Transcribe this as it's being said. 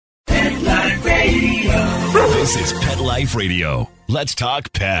This is Pet Life Radio. Let's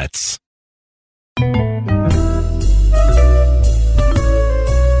talk pets.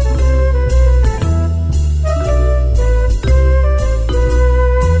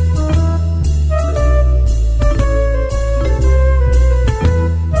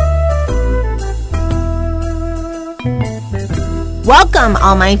 Welcome,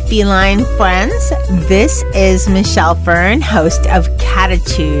 all my feline friends. This is Michelle Fern, host of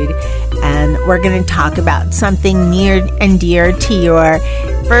Catitude, and we're going to talk about something near and dear to your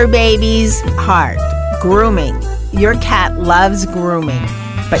fur baby's heart, grooming. Your cat loves grooming,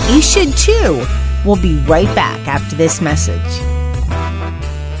 but you should too. We'll be right back after this message.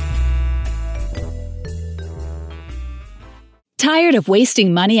 Tired of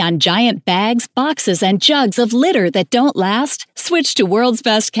wasting money on giant bags, boxes, and jugs of litter that don't last? Switch to World's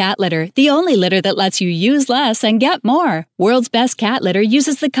Best Cat Litter, the only litter that lets you use less and get more. World's Best Cat Litter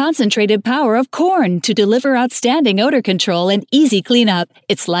uses the concentrated power of corn to deliver outstanding odor control and easy cleanup.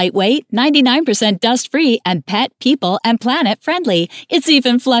 It's lightweight, 99% dust-free, and pet, people, and planet friendly. It's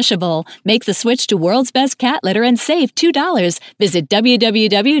even flushable. Make the switch to World's Best Cat Litter and save $2. Visit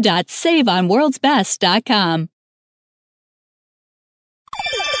www.saveonworldsbest.com.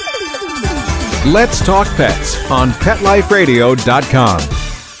 Let's Talk Pets on PetLifeRadio.com.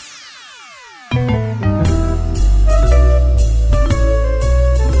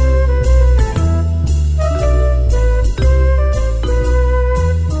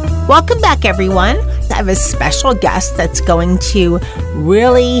 Welcome back, everyone. I have a special guest that's going to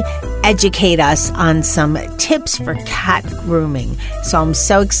really educate us on some tips for cat grooming. So I'm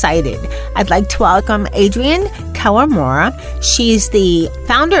so excited. I'd like to welcome Adrienne Kawamura. She's the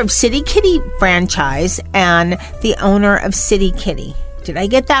founder of City Kitty franchise and the owner of City Kitty. Did I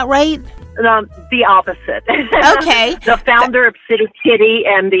get that right? The opposite. Okay. The founder of City Kitty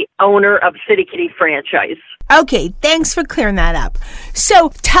and the owner of City Kitty franchise. Okay, thanks for clearing that up. So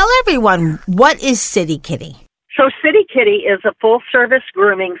tell everyone, what is City Kitty? So City Kitty is a full-service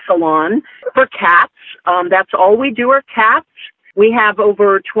grooming salon for cats. That's all we do are cats. We have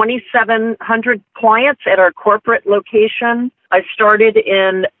over 2,700 clients at our corporate location. I started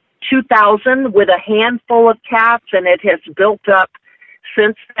in 2000 with a handful of cats, and it has built up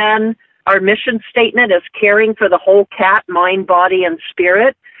since then. Our mission statement is caring for the whole cat, mind, body, and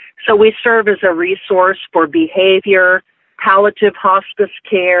spirit. So we serve as a resource for behavior, palliative hospice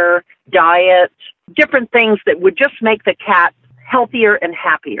care, diet, different things that would just make the cat healthier and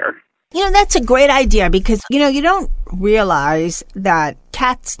happier. You know, that's a great idea because, you don't realize that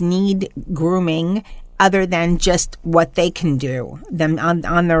cats need grooming other than just what they can do them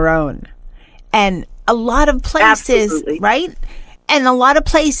on their own. And a lot of places, Absolutely. Right? And a lot of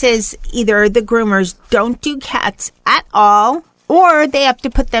places, either the groomers don't do cats at all, or they have to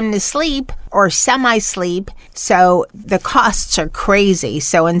put them to sleep or semi-sleep. So the costs are crazy.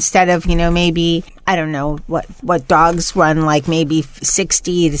 So instead of, maybe, I don't know what dogs run, like maybe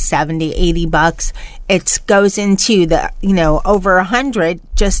 60 to 70, 80 bucks, it goes into the, over 100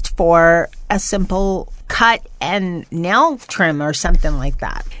 just for a simple cut and nail trim or something like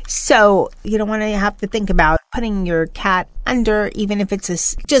that. So you don't want to have to think about putting your cat under, even if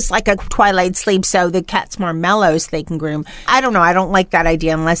it's just like a twilight sleep so the cat's more mellow so they can groom. I don't know. I don't like that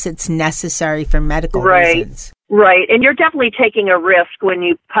idea unless it's necessary for medical reasons. Right. And you're definitely taking a risk when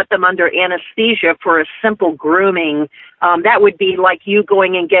you put them under anesthesia for a simple grooming. That would be like you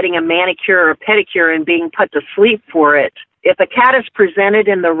going and getting a manicure or pedicure and being put to sleep for it. If a cat is presented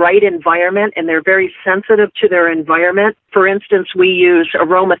in the right environment and they're very sensitive to their environment, for instance, we use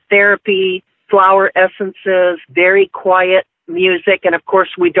aromatherapy, flower essences, very quiet music, and of course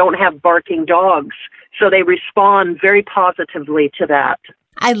we don't have barking dogs. So they respond very positively to that.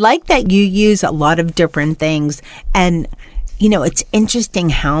 I like that you use a lot of different things. And, it's interesting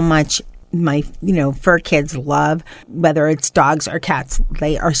how much my, fur kids love, whether it's dogs or cats.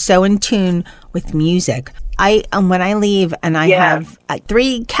 They are so in tune with music. When I leave and I have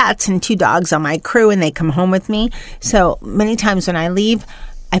 3 cats and 2 dogs on my crew and they come home with me. So many times when I leave,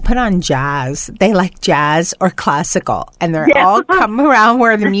 I put on jazz. They like jazz or classical, and they're all come around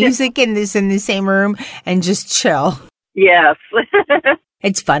where the music is in the same room and just chill. Yes.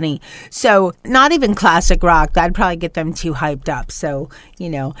 It's funny. So not even classic rock. That'd probably get them too hyped up. So,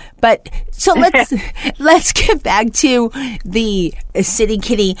 but so let's get back to the City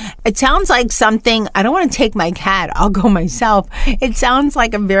Kitty. It sounds like something, I don't want to take my cat. I'll go myself. It sounds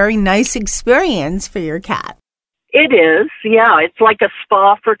like a very nice experience for your cat. It is. Yeah. It's like a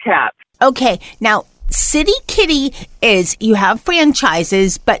spa for cats. Okay. Now, City Kitty you have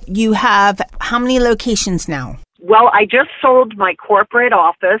franchises, but you have how many locations now? Well, I just sold my corporate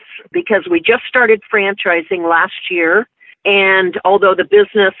office because we just started franchising last year. And although the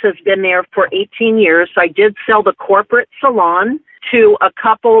business has been there for 18 years, I did sell the corporate salon to a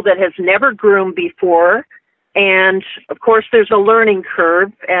couple that has never groomed before. And, of course, there's a learning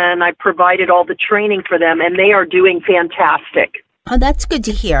curve, and I provided all the training for them, and they are doing fantastic. Oh, that's good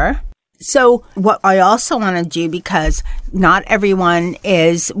to hear. So what I also want to do, because not everyone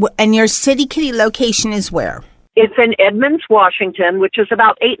is, and your City Kitty location is where? It's in Edmonds, Washington, which is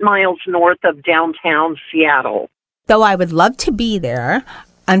about 8 miles north of downtown Seattle. Though I would love to be there,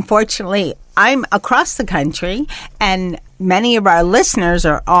 unfortunately, I'm across the country, and many of our listeners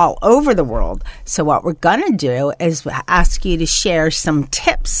are all over the world. So what we're going to do is ask you to share some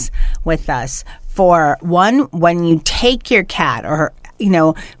tips with us for, one, when you take your cat, or,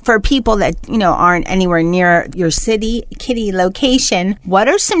 for people that, aren't anywhere near your City Kitty location, what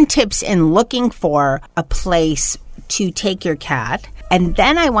are some tips in looking for a place to take your cat? And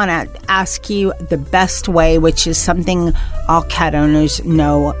then I want to ask you the best way, which is something all cat owners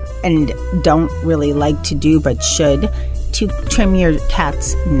know and don't really like to do, but should, to trim your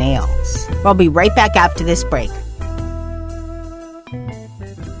cat's nails. We'll be right back after this break.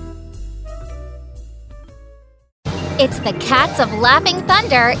 It's the Cats of Laughing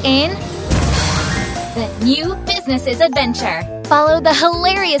Thunder in The New Businesses Adventure. Follow the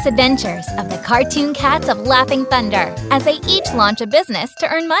hilarious adventures of the cartoon cats of Laughing Thunder as they each launch a business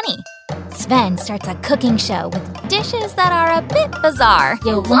to earn money. Sven starts a cooking show with dishes that are a bit bizarre.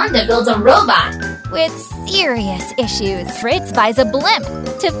 Yolanda builds a robot with serious issues. Fritz buys a blimp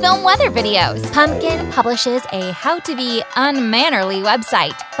to film weather videos. Pumpkin publishes a how-to-be unmannerly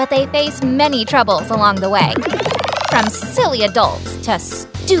website, but they face many troubles along the way. From silly adults to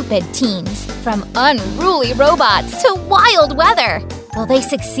stupid teens, from unruly robots to wild weather. Will they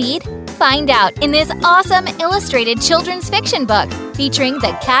succeed? Find out in this awesome illustrated children's fiction book featuring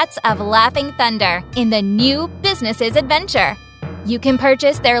the Cats of Laughing Thunder in The New Businesses Adventure. You can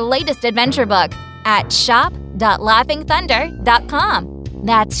purchase their latest adventure book at shop.laughingthunder.com.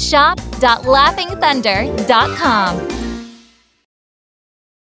 That's shop.laughingthunder.com.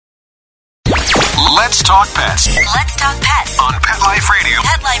 Let's talk pets. Let's Talk Pets On Pet Life Radio.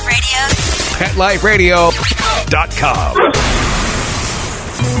 Pet Life Radio. PetLifeRadio.com.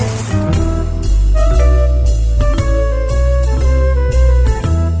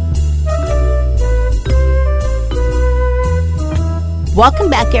 Welcome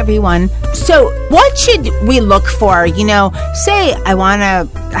back, everyone. So what should we look for? Say I want to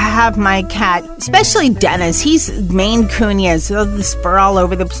have my cat, especially Dennis. He's Maine Coon. He has all this fur all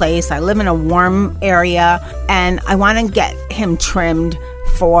over the place. I live in a warm area, and I want to get him trimmed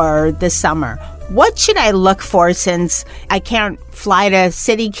for the summer. What should I look for, since I can't fly to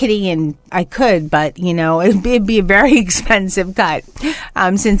City Kitty, and I could, but, it'd be a very expensive cut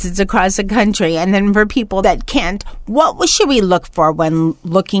since it's across the country. And then for people that can't, what should we look for when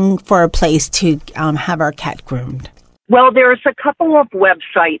looking for a place to have our cat groomed? Well, there's a couple of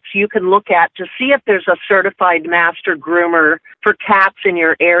websites you can look at to see if there's a certified master groomer for cats in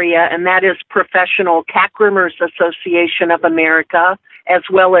your area, and that is Professional Cat Groomers Association of America, as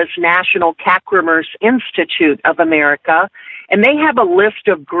well as National Cat Groomers Institute of America. And they have a list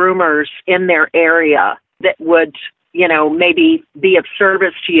of groomers in their area that would, maybe be of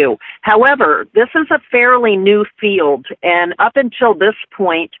service to you. However, this is a fairly new field. And up until this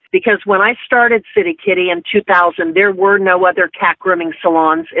point, because when I started City Kitty in 2000, there were no other cat grooming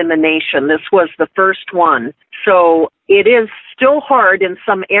salons in the nation. This was the first one. So it is still hard in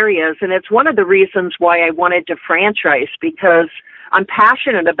some areas. And it's one of the reasons why I wanted to franchise, because I'm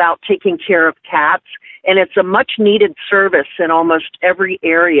passionate about taking care of cats, and it's a much needed service in almost every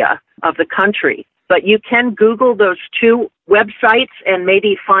area of the country. But you can Google those two websites and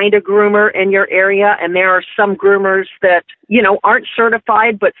maybe find a groomer in your area. And there are some groomers that, aren't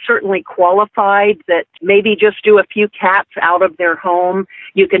certified, but certainly qualified, that maybe just do a few cats out of their home.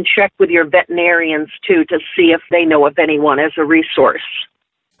 You can check with your veterinarians, too, to see if they know of anyone as a resource.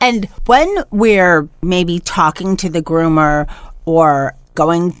 And when we're maybe talking to the groomer or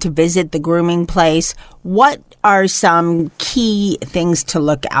going to visit the grooming place, what are some key things to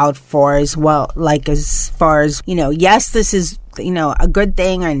look out for as well? Like, as far as, yes, this is, a good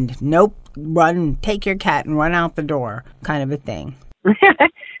thing, and nope, take your cat and run out the door kind of a thing.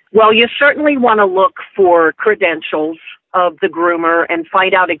 Well, you certainly want to look for credentials of the groomer and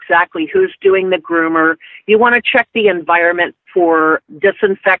find out exactly who's doing the groomer. You want to check the environment for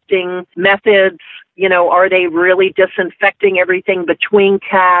disinfecting methods. Are they really disinfecting everything between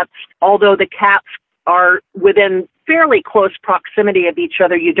cats? Although the cats are within fairly close proximity of each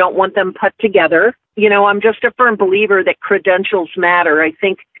other, you don't want them put together. I'm just a firm believer that credentials matter. I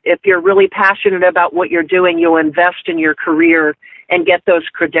think if you're really passionate about what you're doing, you'll invest in your career and get those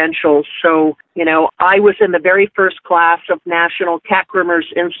credentials. So, I was in the very first class of National Cat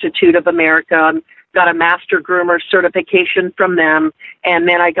Groomers Institute of America, got a Master Groomer certification from them, and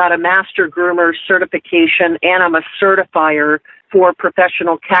then I got a Master Groomer certification, and I'm a certifier for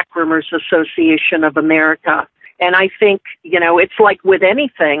Professional Cat Groomers Association of America. And I think, it's like with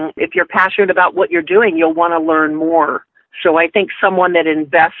anything, if you're passionate about what you're doing, you'll want to learn more. So I think someone that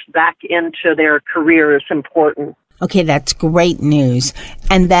invests back into their career is important. Okay, that's great news.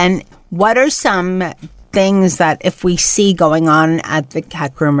 And then what are some things that if we see going on at the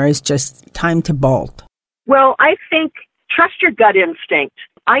cat groomers, just time to bolt? Well, I think trust your gut instinct.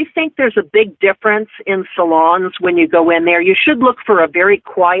 I think there's a big difference in salons when you go in there. You should look for a very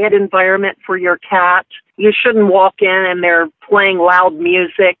quiet environment for your cat. You shouldn't walk in and they're playing loud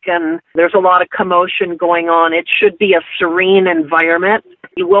music and there's a lot of commotion going on. It should be a serene environment.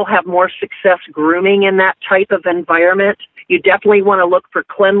 You will have more success grooming in that type of environment. You definitely want to look for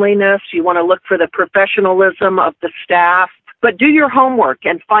cleanliness. You want to look for the professionalism of the staff. But do your homework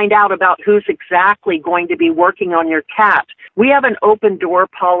and find out about who's exactly going to be working on your cat. We have an open door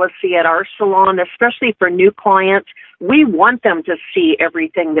policy at our salon, especially for new clients. We want them to see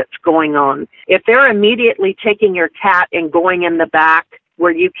everything that's going on. If they're immediately taking your cat and going in the back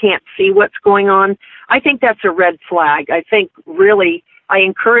where you can't see what's going on, I think that's a red flag. I think really I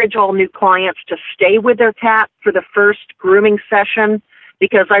encourage all new clients to stay with their cat for the first grooming session,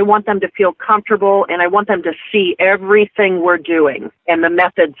 because I want them to feel comfortable and I want them to see everything we're doing and the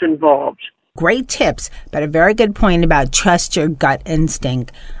methods involved. Great tips, but a very good point about trust your gut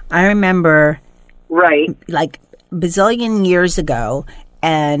instinct. I remember like bazillion years ago,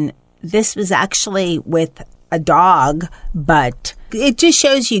 and this was actually with a dog, but it just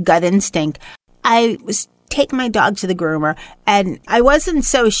shows you gut instinct. I was taking my dog to the groomer, and I wasn't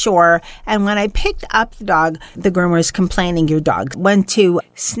so sure. And when I picked up the dog, the groomer was complaining, your dog went to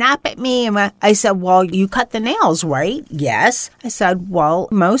snap at me. And I said, well, you cut the nails, right? Yes. I said, well,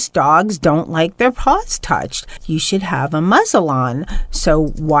 most dogs don't like their paws touched. You should have a muzzle on. So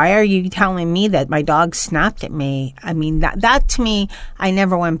why are you telling me that my dog snapped at me? I mean, that to me, I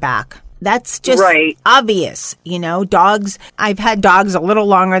never went back. That's just obvious, dogs. I've had dogs a little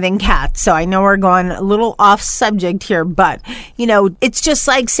longer than cats, so I know we're going a little off subject here, but, it's just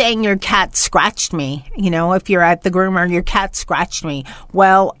like saying your cat scratched me. If you're at the groomer, your cat scratched me.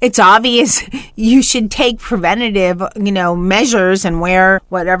 Well, it's obvious you should take preventative, measures and wear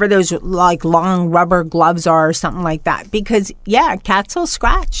whatever those like long rubber gloves are or something like that, because, cats will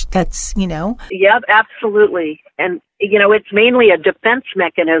scratch. That's, Yep, absolutely. And it's mainly a defense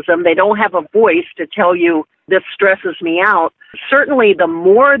mechanism. They don't have a voice to tell you this stresses me out. Certainly, the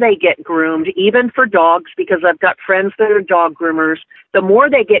more they get groomed, even for dogs, because I've got friends that are dog groomers, the more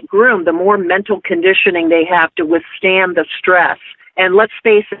they get groomed, the more mental conditioning they have to withstand the stress. And let's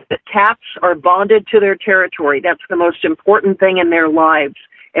face it, cats are bonded to their territory. That's the most important thing in their lives.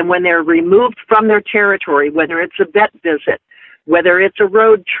 And when they're removed from their territory, whether it's a vet visit, whether it's a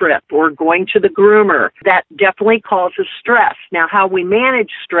road trip or going to the groomer, that definitely causes stress. Now, how we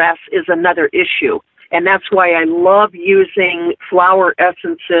manage stress is another issue. And that's why I love using flower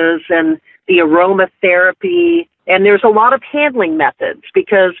essences and the aromatherapy. And there's a lot of handling methods,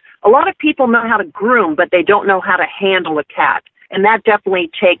 because a lot of people know how to groom, but they don't know how to handle a cat. And that definitely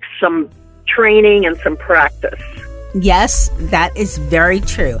takes some training and some practice. Yes, that is very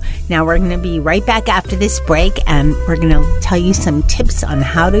true. Now we're going to be right back after this break, and we're going to tell you some tips on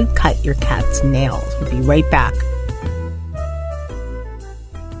how to cut your cat's nails. We'll be right back.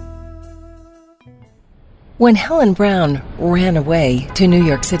 When Helen Brown ran away to New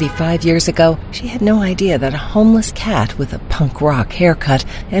York City 5 years ago, she had no idea that a homeless cat with a punk rock haircut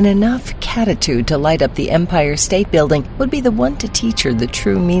and enough catitude to light up the Empire State Building would be the one to teach her the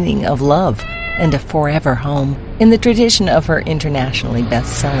true meaning of love and a forever home. In the tradition of her internationally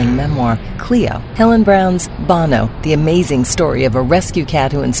best-selling memoir, Cleo, Helen Brown's Bono, the amazing story of a rescue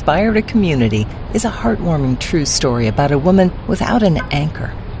cat who inspired a community, is a heartwarming true story about a woman without an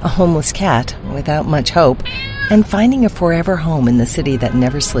anchor, a homeless cat without much hope, and finding a forever home in the city that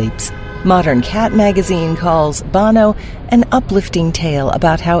never sleeps. Modern Cat magazine calls Bono an uplifting tale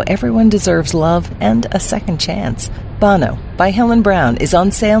about how everyone deserves love and a second chance. Bono by Helen Brown is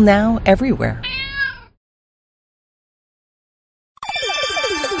on sale now everywhere.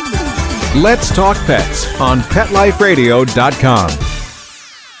 Let's Talk Pets on PetLifeRadio.com.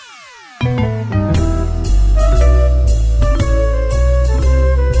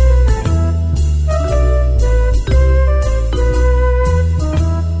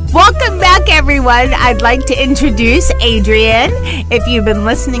 Welcome back, everyone. everyone. I'd like to introduce Adrienne. If you've been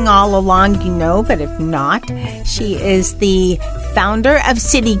listening all along, you know, but if not, she is the founder of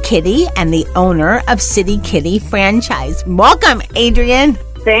City Kitty and the owner of City Kitty franchise. Welcome, Adrienne.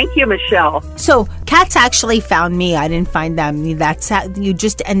 Thank you, Michelle. So cats actually found me. I didn't find them. That's how you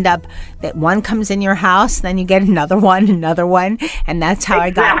just end up that one comes in your house, then you get another one, and that's how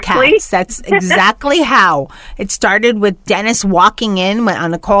I got cats. That's exactly how. It started with Dennis walking in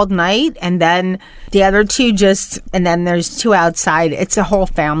on a cold night, and then the other two and then there's two outside. It's a whole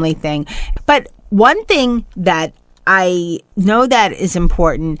family thing. But one thing that I know that is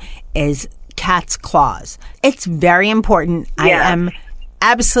important is cat's claws. It's very important. Yes.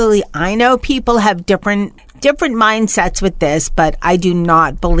 I know people have different mindsets with this, but I do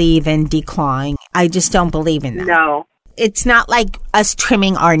not believe in declawing. I just don't believe in that. No. It's not like us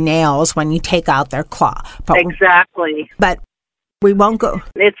trimming our nails when you take out their claw. Exactly. But we won't go.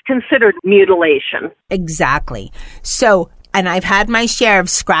 It's considered mutilation. Exactly. So, and I've had my share of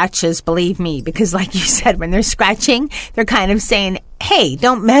scratches, believe me, because like you said, when they're scratching, they're kind of saying, hey,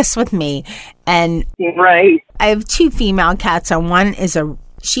 don't mess with me. And right. I have two female cats, and one is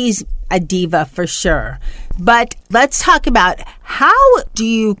she's a diva for sure. But let's talk about, how do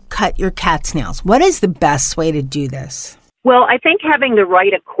you cut your cat's nails? What is the best way to do this? Well, I think having the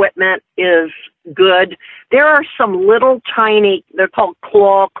right equipment is good. There are some little tiny, they're called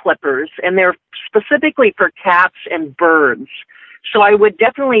claw clippers, and they're specifically for cats and birds. So I would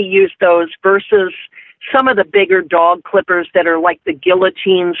definitely use those versus some of the bigger dog clippers that are like the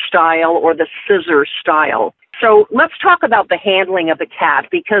guillotine style or the scissor style. So let's talk about the handling of the cat,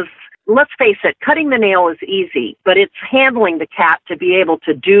 because let's face it, cutting the nail is easy, but it's handling the cat to be able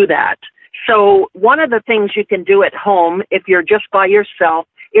to do that. So one of the things you can do at home, if you're just by yourself,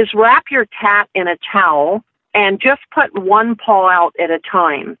 is wrap your cat in a towel and just put one paw out at a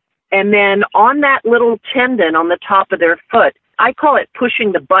time. And then on that little tendon on the top of their foot, I call it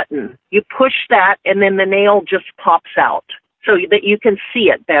pushing the button. You push that, and then the nail just pops out so that you can see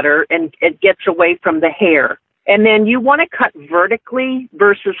it better and it gets away from the hair. And then you want to cut vertically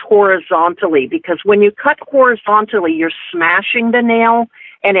versus horizontally, because when you cut horizontally, you're smashing the nail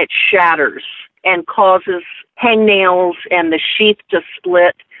and it shatters and causes hangnails and the sheath to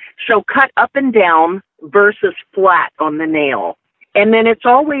split. So cut up and down versus flat on the nail. And then it's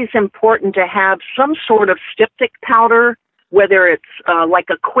always important to have some sort of styptic powder, whether it's like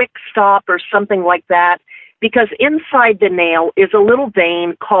a quick stop or something like that, because inside the nail is a little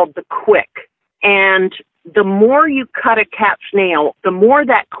vein called the quick. And the more you cut a cat's nail, the more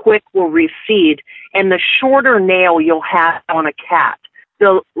that quick will recede, and the shorter nail you'll have on a cat.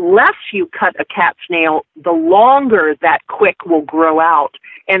 The less you cut a cat's nail, the longer that quick will grow out.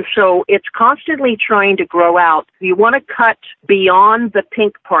 And so it's constantly trying to grow out. You want to cut beyond the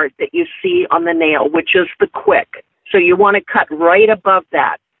pink part that you see on the nail, which is the quick. So you want to cut right above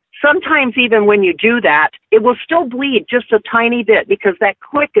that. Sometimes even when you do that, it will still bleed just a tiny bit because that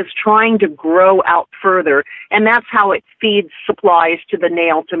quick is trying to grow out further, and that's how it feeds supplies to the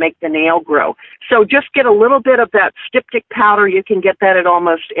nail to make the nail grow. So just get a little bit of that styptic powder. You can get that at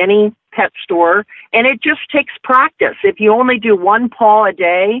almost any pet store, and it just takes practice. If you only do one paw a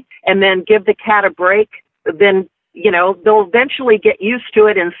day and then give the cat a break, then, they'll eventually get used to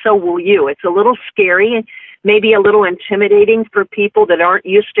it, and so will you. It's a little scary, maybe a little intimidating for people that aren't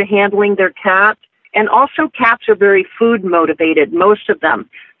used to handling their cat. And also cats are very food motivated, most of them.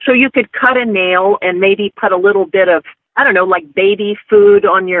 So you could cut a nail and maybe put a little bit of, like baby food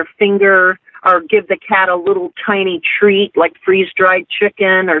on your finger, or give the cat a little tiny treat like freeze-dried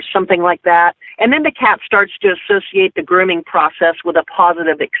chicken or something like that. And then the cat starts to associate the grooming process with a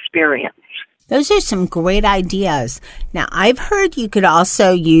positive experience. Those are some great ideas. Now, I've heard you could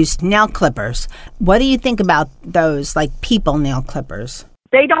also use nail clippers. What do you think about those, like people nail clippers?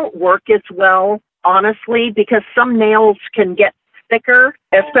 They don't work as well, honestly, because some nails can get thicker,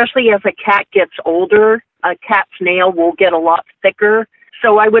 especially as a cat gets older. A cat's nail will get a lot thicker.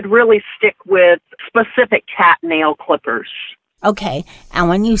 So I would really stick with specific cat nail clippers. Okay, and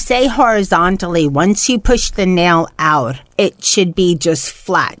when you say horizontally, once you push the nail out, it should be just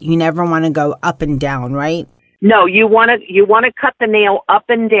flat. You never want to go up and down, right? No, you want to cut the nail up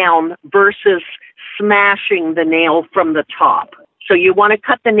and down versus smashing the nail from the top. So you want to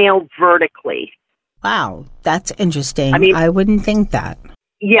cut the nail vertically. Wow, that's interesting. I wouldn't think that.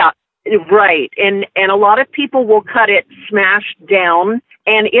 Yeah, right. And a lot of people will cut it smashed down,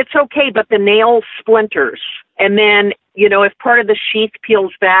 and it's okay, but the nail splinters. And then, if part of the sheath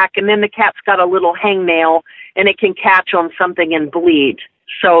peels back, and then the cat's got a little hangnail, and it can catch on something and bleed.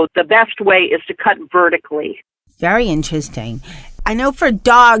 So the best way is to cut vertically. Very interesting. I know for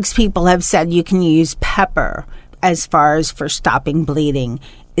dogs, people have said you can use pepper as far as for stopping bleeding.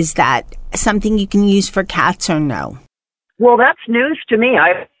 Is that something you can use for cats or no? Well, that's news to me.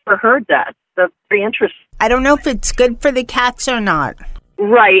 I've never heard that. That's very interesting. I don't know if it's good for the cats or not.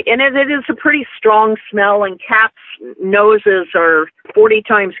 Right, and it is a pretty strong smell, and cats' noses are 40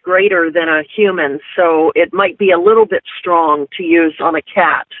 times greater than a human, so it might be a little bit strong to use on a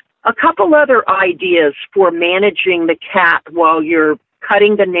cat. A couple other ideas for managing the cat while you're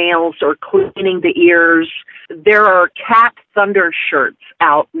cutting the nails or cleaning the ears. There are cat thunder shirts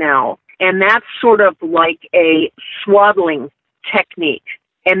out now, and that's sort of like a swaddling technique,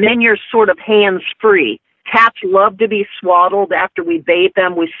 and then you're sort of hands-free. Cats love to be swaddled. After we bathe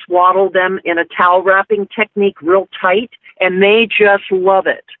them, we swaddle them in a towel wrapping technique real tight, and they just love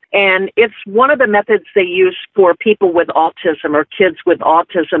it. And it's one of the methods they use for people with autism or kids with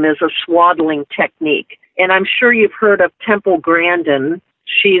autism is a swaddling technique. And I'm sure you've heard of Temple Grandin.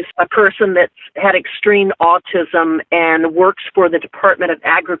 She's a person that's had extreme autism and works for the Department of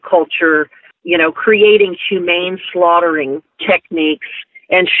Agriculture, creating humane slaughtering techniques.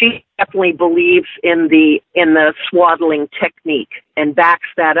 And she definitely believes in the swaddling technique and backs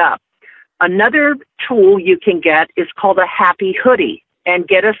that up. Another tool you can get is called a happy hoodie, and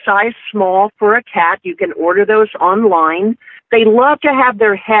get a size small for a cat. You can order those online. They love to have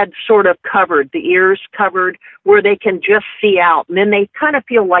their head sort of covered, the ears covered, where they can just see out, and then they kind of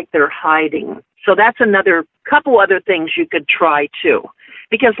feel like they're hiding. So that's another couple other things you could try too.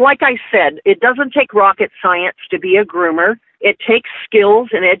 Because like I said, it doesn't take rocket science to be a groomer. It takes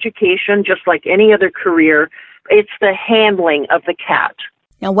skills and education just like any other career. It's the handling of the cat.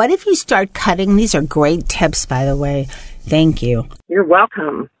 Now, what if you start cutting? These are great tips, by the way. Thank you. You're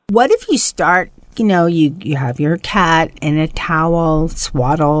welcome. What if you start, you have your cat in a towel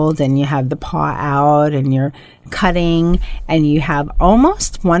swaddled and you have the paw out and you're cutting and you have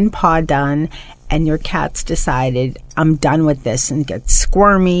almost one paw done and your cat's decided, I'm done with this, and gets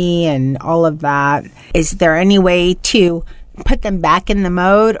squirmy and all of that. Is there any way to put them back in the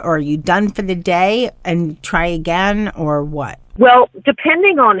mode, or are you done for the day and try again, or what? Well,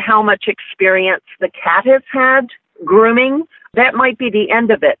 depending on how much experience the cat has had grooming, that might be the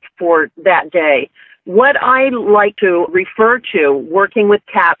end of it for that day. What I like to refer to working with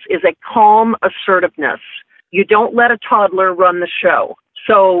cats is a calm assertiveness. You don't let a toddler run the show.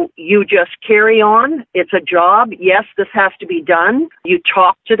 So you just carry on. It's a job. Yes, this has to be done. You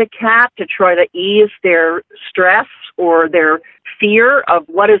talk to the cat to try to ease their stress or their fear of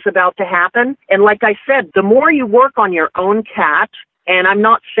what is about to happen. And like I said, the more you work on your own cat, and I'm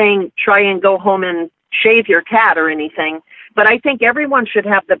not saying try and go home and shave your cat or anything, but I think everyone should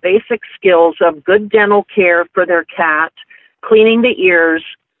have the basic skills of good dental care for their cat, cleaning the ears,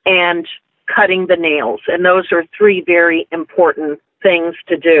 and cutting the nails. And those are three very important things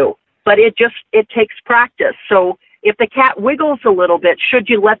to do. But it takes practice. So if the cat wiggles a little bit, should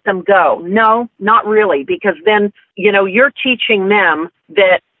you let them go? No, not really, because then, you're teaching them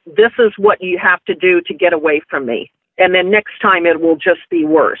that this is what you have to do to get away from me. And then next time it will just be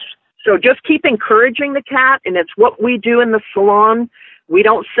worse. So just keep encouraging the cat, and it's what we do in the salon. We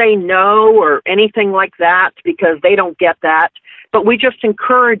don't say no or anything like that because they don't get that, but we just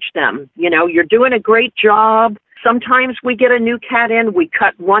encourage them. You're doing a great job. Sometimes we get a new cat in, we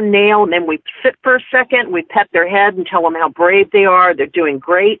cut one nail, and then we sit for a second, we pet their head and tell them how brave they are, they're doing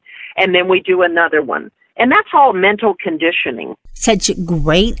great, and then we do another one. And that's all mental conditioning. Such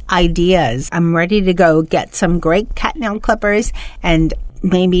great ideas. I'm ready to go get some great cat nail clippers, and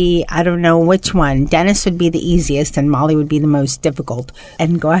maybe, I don't know which one. Dennis would be the easiest and Molly would be the most difficult.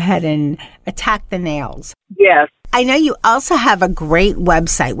 And go ahead and attack the nails. Yes. I know you also have a great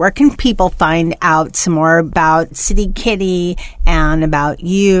website. Where can people find out some more about City Kitty and about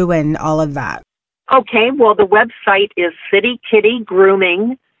you and all of that? Okay, well, the website is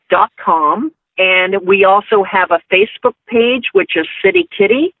citykittygrooming.com. And we also have a Facebook page, which is City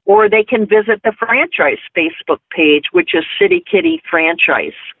Kitty, or they can visit the franchise Facebook page, which is City Kitty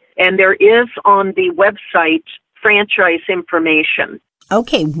Franchise. And there is on the website franchise information.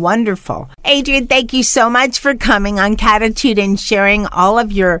 Okay, wonderful. Adrienne, thank you so much for coming on Catitude and sharing all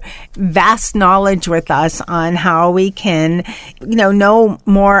of your vast knowledge with us on how we can, know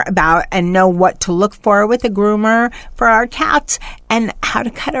more about and know what to look for with a groomer for our cats and how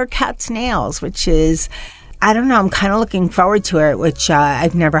to cut our cats' nails, which is I don't know, I'm kind of looking forward to it, which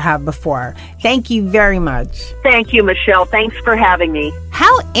I've never had before. Thank you very much. Thank you, Michelle. Thanks for having me.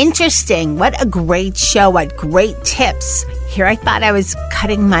 How interesting. What a great show. What great tips. Here I thought I was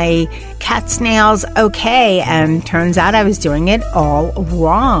cutting my cat's nails okay, and turns out I was doing it all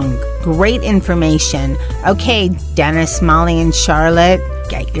wrong. Great information. Okay, Dennis, Molly, and Charlotte,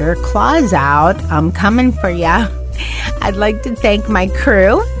 get your claws out. I'm coming for ya. I'd like to thank my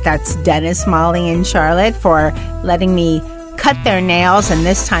crew, that's Dennis, Molly, and Charlotte, for letting me cut their nails, and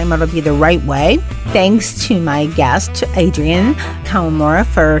this time it'll be the right way. Thanks to my guest, Adrienne Kawamura,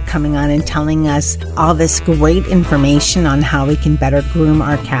 for coming on and telling us all this great information on how we can better groom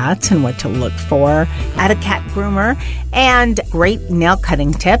our cats and what to look for at a cat groomer, and great nail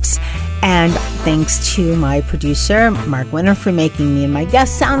cutting tips. And thanks to my producer, Mark Winter, for making me and my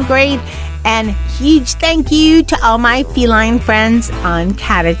guests sound great. And huge thank you to all my feline friends on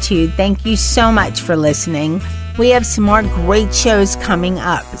Catitude. Thank you so much for listening. We have some more great shows coming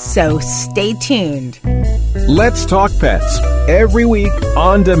up, so stay tuned. Let's Talk Pets, every week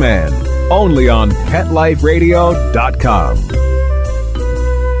on demand, only on PetLifeRadio.com.